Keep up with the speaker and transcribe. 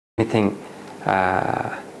committing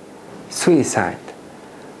suicide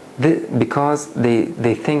because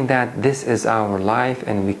they think that this is our life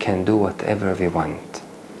and we can do whatever we want.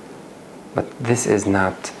 But this is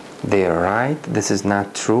not their right, this is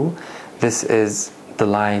not true. This is the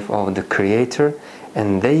life of the Creator,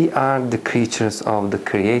 and they are the creatures of the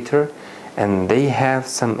Creator, and they have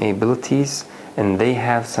some abilities and they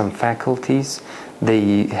have some faculties.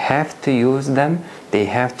 They have to use them, they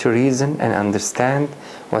have to reason and understand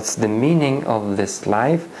what's the meaning of this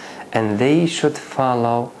life, and they should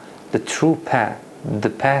follow the true path,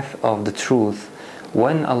 the path of the truth,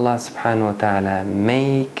 when Allah subhanahu wa ta'ala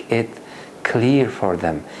make it clear for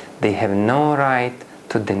them. They have no right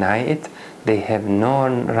to deny it, they have no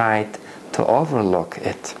right to overlook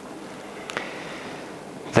it.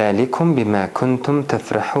 ذَلِكُمْ بِمَا كُنْتُمْ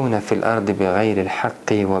تَفْرَحُونَ فِي الْأَرْضِ بِغَيْرِ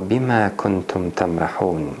الْحَقِّ وَبِمَا كُنْتُمْ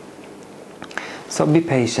تَمْرَحُونَ. So be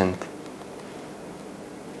patient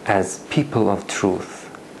as people of truth,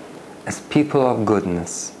 as people of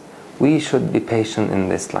goodness. We should be patient in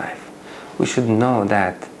this life. We should know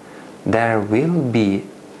that there will be,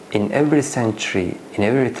 in every century, in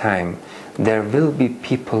every time, there will be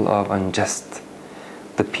people of unjust,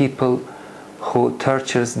 the people who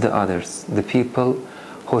tortures the others, the people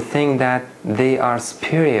who think that they are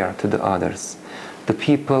superior to the others, the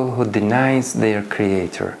people who denies their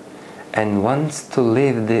Creator and wants to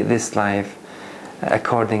live this life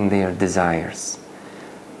according to their desires.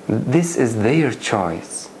 This is their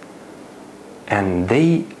choice, and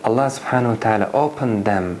Allah subhanahu wa ta'ala opened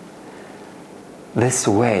them this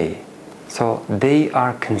way, so they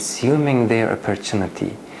are consuming their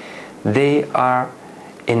opportunity. They are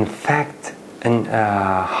in fact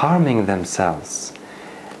harming themselves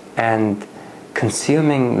and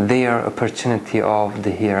consuming their opportunity of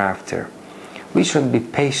the hereafter. We should be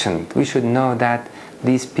patient. We should know that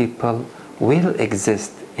these people will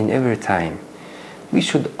exist in every time. We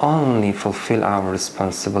should only fulfill our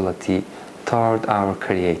responsibility toward our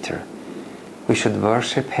Creator. We should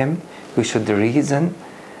worship Him, we should reason,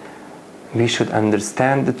 we should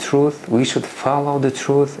understand the truth, we should follow the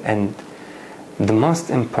truth, and the most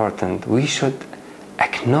important, we should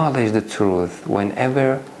acknowledge the truth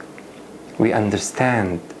whenever we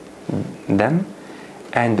understand them,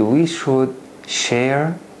 and we should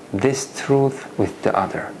share this truth with the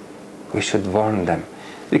other. We should warn them.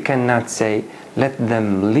 We cannot say, let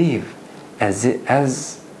them live as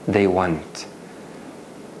they want.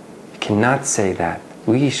 We cannot say that.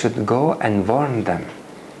 We should go and warn them.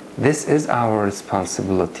 This is our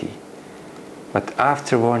responsibility. But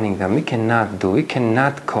after warning them, we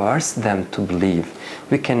cannot coerce them to believe.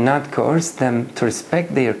 We cannot coerce them to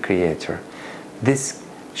respect their Creator. This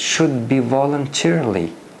should be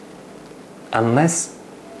voluntarily, unless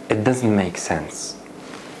it doesn't make sense.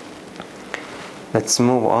 Let's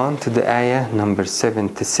move on to the ayah number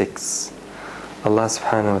 76. Allah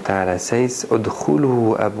subhanahu wa ta'ala says,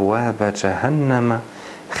 "Udkhulu abwab jahannam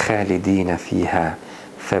khalidina fiha,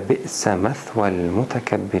 fabi'sa mathwa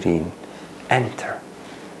al-mutakabbirin." Enter.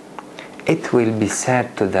 It will be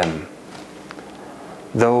said to them,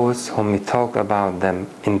 those whom we talk about them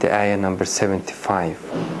in the ayah number 75,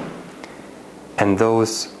 and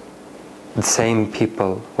those, the same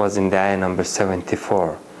people was in the ayah number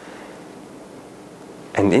 74,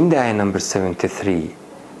 and in the ayah number 73,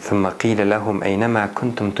 ثم قيل لهم أينما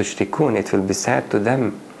كنتم تشركون. It will be said to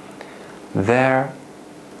them, there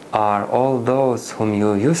are all those whom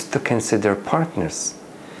you used to consider partners.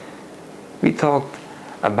 We talked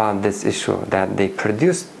about this issue, that they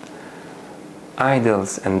produced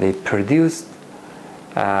idols and they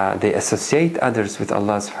associate others with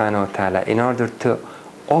Allah subhanahu wa ta'ala in order to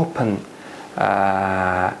open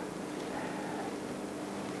an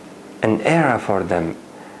era for them,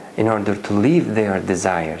 in order to live their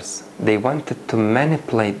desires. They wanted to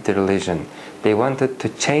manipulate the religion. They wanted to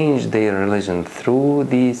change their religion through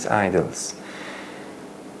these idols.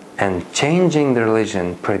 And changing the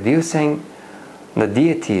religion, producing the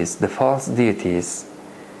deities, the false deities,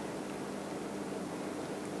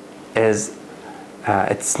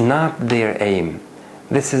 it's not their aim.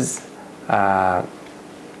 They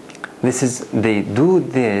do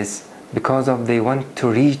this because they want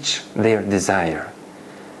to reach their desire.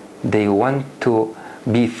 They want to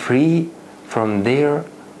be free from their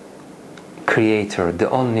Creator, the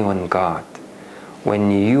only one God.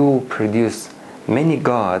 When you produce many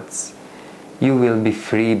gods, you will be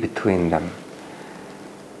free between them.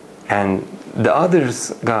 And the other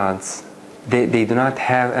gods, they do not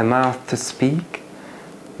have a mouth to speak.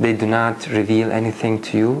 They do not reveal anything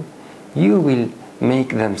to you. You will make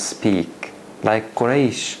them speak. Like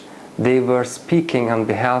Quraysh, they were speaking on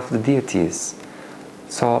behalf of the deities.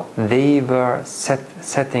 So they were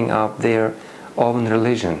setting up their own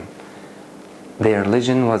religion. Their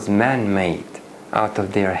religion was man-made, out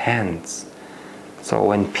of their hands. So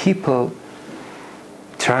when people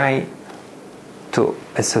try to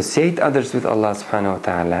associate others with Allah subhanahu wa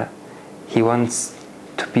ta'ala, He wants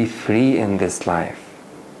to be free in this life.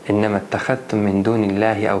 إنما اتخذتم من دون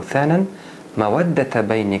الله أوثانا مودة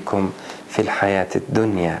بينكم في الحياة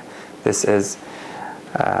الدنيا. This is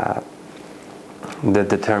the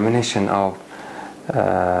determination of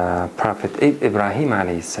Prophet Ibrahim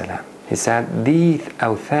alayhi salam. He said, these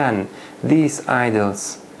awthan, these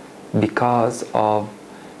idols, because of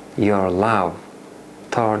your love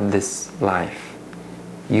toward this life,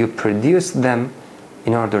 you produce them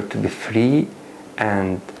in order to be free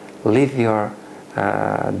and live your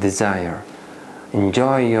desire,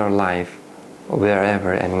 enjoy your life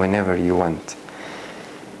wherever and whenever you want.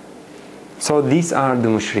 So these are the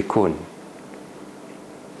mushrikun,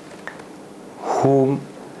 whom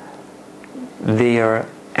their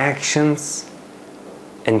actions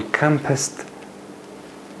encompassed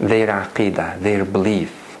their aqidah, their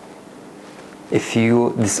belief. If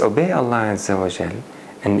you disobey Allah Azza wa Jal,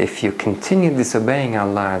 and if you continue disobeying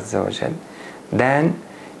Allah Azza wa Jal, then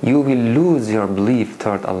you will lose your belief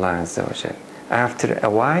toward Allah Azza wa Jal. After a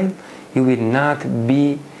while, you will not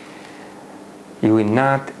be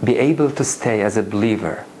able to stay as a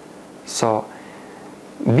believer. So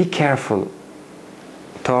be careful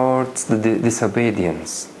towards the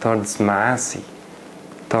disobedience, towards ma'asi,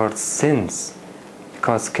 towards sins,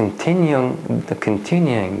 because continuing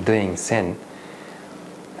doing sin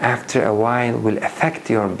after a while will affect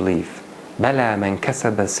your belief. بَلَى مَنْ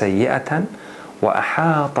كَسَبَ سَيِّئَةً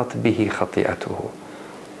وَأَحَاطَتْ بِهِ خَطِئَتُهُ.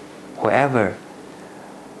 Whoever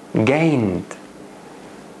gained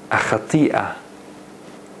a khati'ah,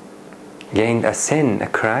 gained a sin, a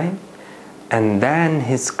crime, and then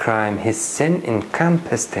his crime, his sin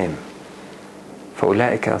encompassed him.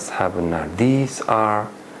 فَأُولَٰئِكَ أَصْحَابُ النَّارِ. These are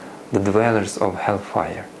the dwellers of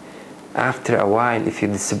hellfire. After a while, if you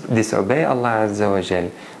disobey Allah Azza wa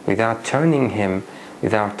Jal without turning Him,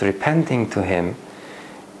 without repenting to Him,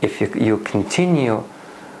 if you continue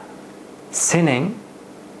sinning,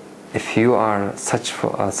 if you are such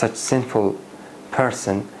sinful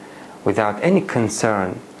person without any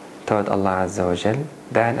concern toward Allah Azza wa Jal,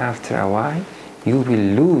 then after a while you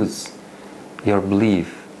will lose your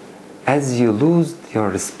belief as you lose your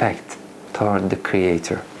respect toward the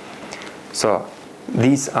Creator. So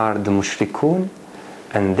these are the mushrikun,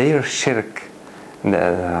 and their shirk,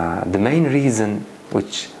 the main reason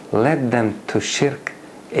which led them to shirk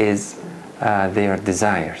is their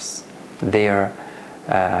desires, their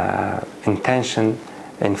intention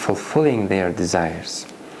in fulfilling their desires.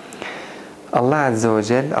 Allah Azza wa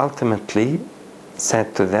Jal ultimately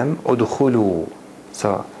said to them, udkhulu.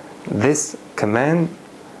 So this command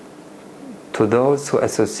to those who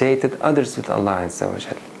associated others with Allah Azza wa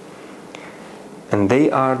Jal. And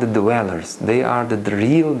they are the dwellers, they are the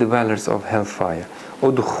real dwellers of hellfire.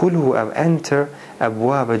 udkhulu, enter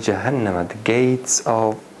abwab jahannam, the gates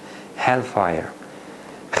of hellfire.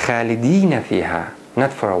 khalidina fiha,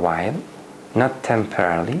 not for a while, not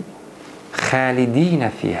temporarily.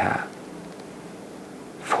 khalidina fiha,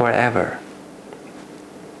 forever.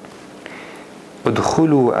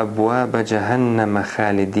 udkhulu abwab jahannam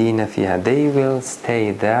khalidina fiha, they will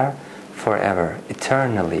stay there forever,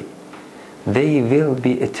 eternally. They will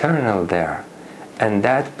be eternal there, and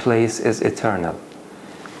that place is eternal.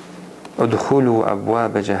 udkhulu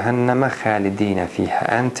abwab jahannam khalidina fiha,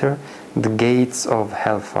 enter the gates of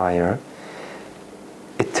hellfire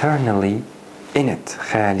eternally in it.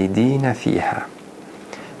 khalidina fiha.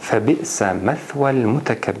 فبئس مثوى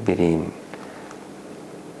المتكبرين,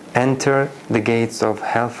 enter the gates of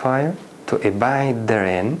hellfire to abide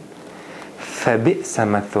therein. فبئس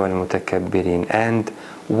مثوى المتكبرين, and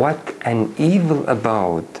what an evil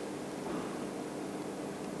abode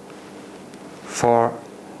for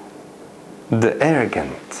the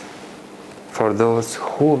arrogant, for those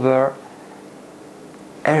who were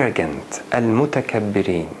arrogant,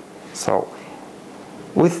 al-mutakabbirin. So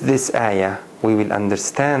with this ayah we will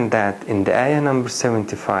understand that in the ayah number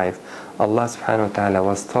 75 Allah subhanahu wa ta'ala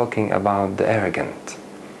was talking about the arrogant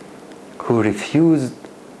who refused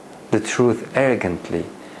the truth arrogantly,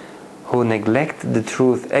 who neglected the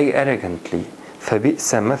truth arrogantly.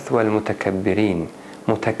 فَبِئْسَ مَثْوَى الْمُتَكَبِّرِينَ,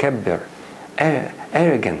 mutakabbir,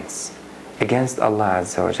 arrogance against Allah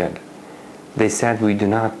Azza wa Jal. They said, we do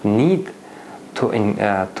not need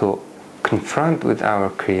to confront with our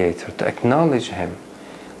Creator, to acknowledge Him.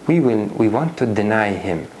 We want to deny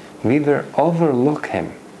Him. We will overlook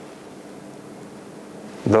Him.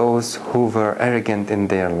 those who were arrogant in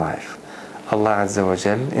their life. Allah Azza wa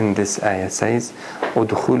Jal in this ayah says,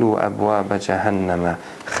 "Udkhulu abwaba jahannama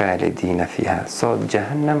khalidina fiha." So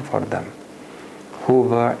Jahannam for them, who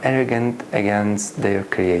were arrogant against their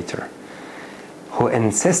Creator, who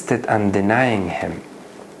insisted on denying Him,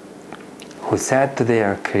 who said to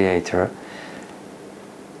their Creator,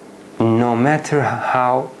 no matter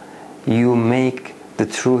how you make the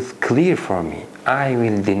truth clear for me, I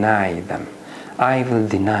will deny them. I will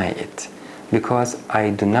deny it, because I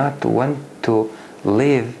do not want to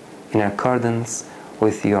live in accordance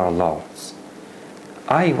with your laws.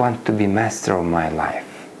 I want to be master of my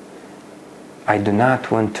life. I do not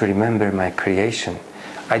want to remember my creation.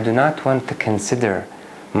 I do not want to consider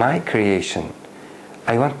my creation.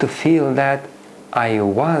 I want to feel that I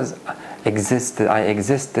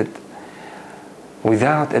existed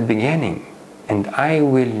without a beginning, and I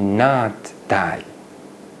will not die.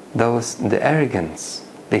 The arrogance,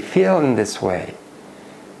 they feel in this way.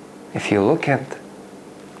 If you look at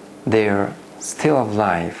their still of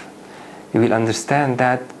life, you will understand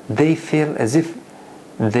that they feel as if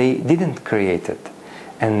they didn't create it,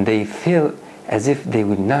 and they feel as if they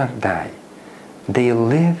will not die. They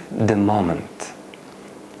live the moment.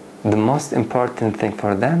 The most important thing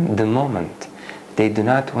for them, the moment. They do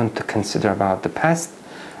not want to consider about the past,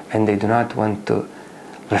 and they do not want to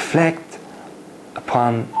reflect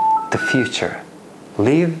upon the future.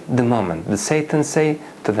 Live the moment. The Satan say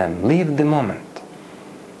to them, live the moment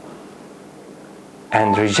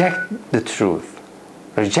and reject the truth.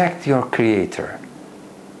 Reject your Creator.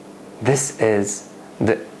 This is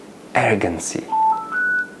the arrogancy,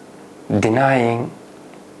 denying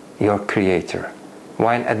your Creator.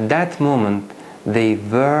 While at that moment they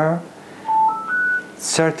were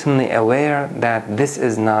certainly aware that this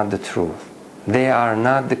is not the truth. They are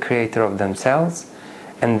not the Creator of themselves,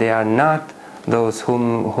 and they are not those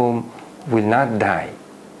whom will not die.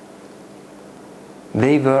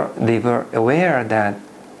 They were aware that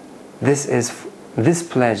this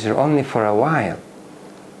pleasure only for a while,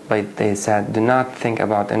 but they said, do not think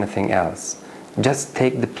about anything else. Just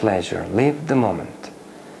take the pleasure, live the moment.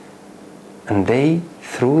 And they,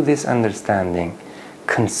 through this understanding,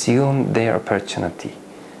 consumed their opportunity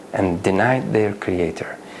and denied their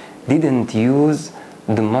Creator. Didn't use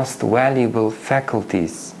the most valuable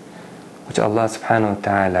faculties which Allah subhanahu wa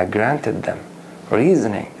ta'ala granted them: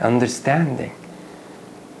 reasoning, understanding,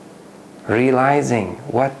 realizing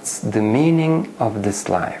what's the meaning of this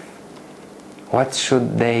life, what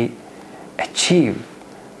should they achieve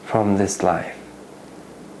from this life,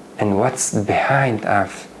 and what's behind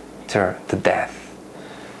after the death.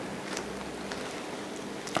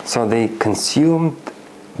 So they consumed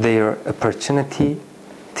their opportunity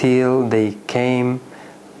till they came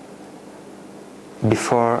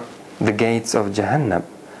before the gates of Jahannam.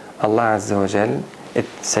 Allah Azza wa Jal, it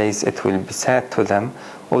says, it will be said to them,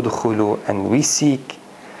 Udkhulu, and we seek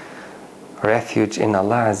refuge in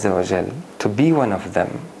Allah Azza wa Jal to be one of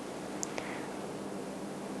them.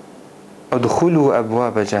 Udkhulu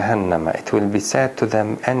abwaba Jahannam, it will be said to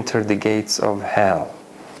them, enter the gates of hell,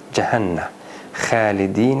 Jahannam,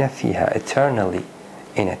 khalidina fiha, eternally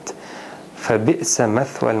in it. فَبِئْسَ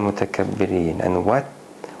مَثْوَى الْمُتَكَبِّرِينَ, and what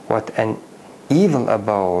an evil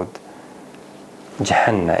abode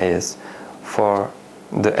Jahannam is for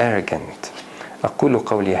the arrogant. أقول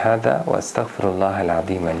قولي هذا وأستغفر الله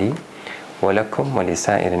العظيم لي ولكم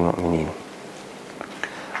ولسائر المؤمنين.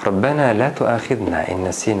 ربنا لا تؤاخذنا إن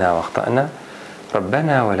نسينا واخطأنا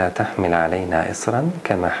ربنا ولا تحمل علينا إصرا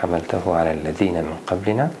كما حملته على الذين من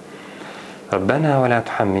قبلنا ربنا ولا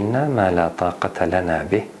تحملنا ما لا طاقة لنا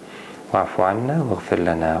به واعف عنا واغفر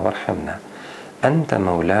لنا وارحمنا أنت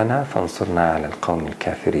مولانا فانصرنا على القوم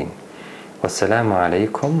الكافرين والسلام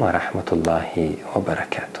عليكم ورحمة الله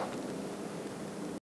وبركاته.